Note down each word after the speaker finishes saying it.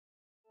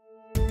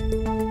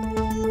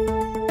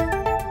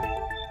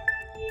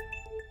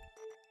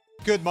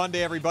Good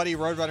Monday, everybody.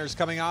 Roadrunners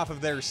coming off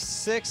of their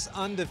sixth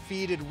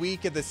undefeated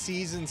week of the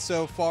season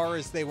so far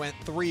as they went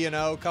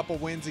 3-0. A couple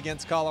wins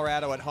against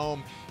Colorado at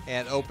home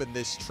and opened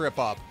this trip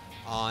up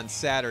on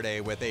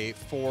Saturday with a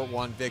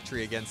 4-1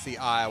 victory against the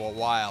Iowa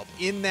Wild.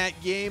 In that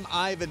game,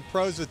 Ivan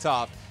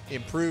Prosvetov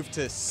improved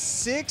to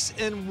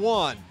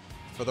 6-1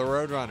 for the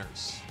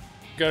Roadrunners.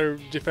 Our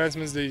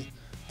defensemen, they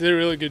did a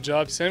really good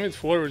job. Same with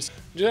forwards.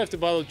 You just have to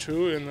battle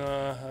through, and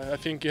I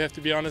think you have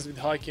to be honest with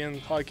hockey,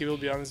 and hockey will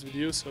be honest with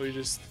you, so you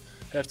just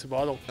have to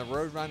battle. The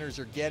Roadrunners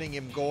are getting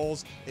him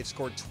goals. They've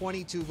scored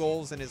 22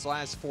 goals in his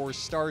last 4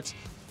 starts,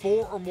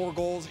 4 or more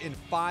goals in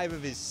 5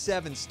 of his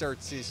 7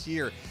 starts this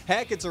year.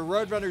 Heck, it's a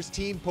Roadrunners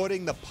team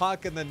putting the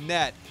puck in the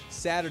net.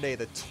 Saturday,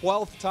 the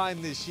 12th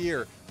time this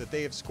year that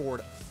they have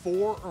scored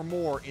 4 or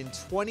more in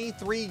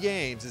 23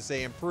 games as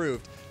they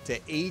improved to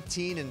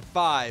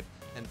 18-5.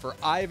 And for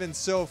Ivan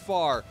so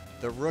far,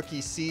 the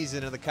rookie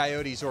season of the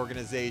Coyotes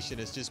organization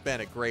has just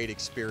been a great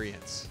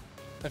experience.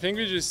 I think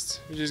we're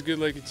just good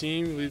like a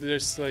team. We're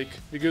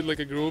good like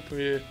a group.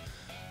 We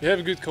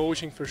have good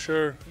coaching for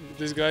sure.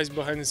 These guys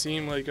behind the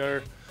scene, like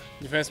our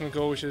defenseman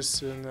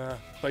coaches, and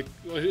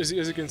as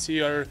you can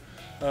see, our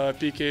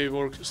PK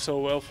works so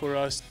well for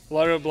us. A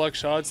lot of block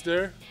shots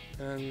there,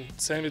 and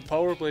same with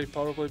power play.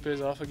 Power play pays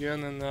off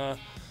again, and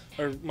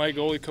my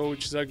goalie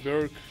coach Zach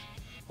Burke,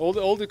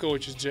 all the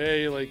coaches,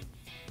 Jay,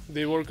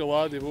 they work a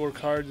lot. They work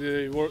hard.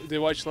 They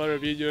watch a lot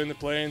of video in the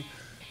plane.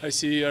 I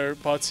see our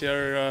Patsy,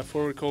 our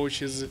forward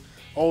coach, is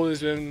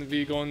always when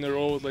we go on the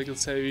road, like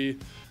let's say we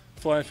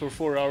flying for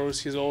 4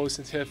 hours, he's always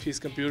have his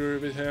computer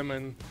with him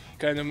and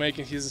kind of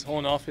making his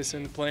own office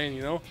in the plane,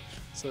 you know.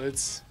 So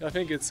I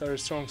think it's our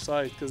strong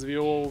side because we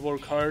all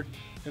work hard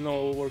and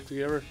all work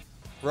together.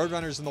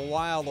 Roadrunners in the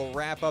Wild will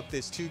wrap up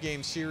this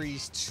 2-game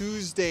series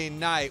Tuesday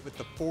night with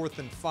the 4th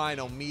and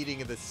final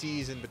meeting of the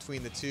season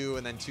between the two,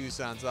 and then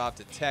Tucson's off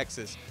to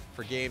Texas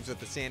for games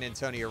with the San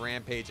Antonio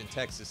Rampage and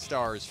Texas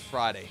Stars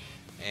Friday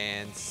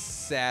and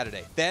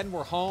Saturday. Then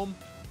we're home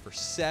for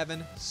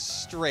 7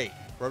 straight.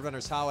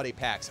 Roadrunners holiday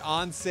packs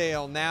on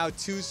sale now.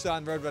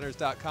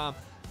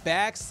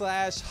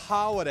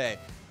 TucsonRoadrunners.com/holiday.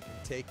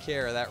 Take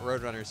care of that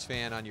Roadrunners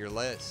fan on your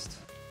list.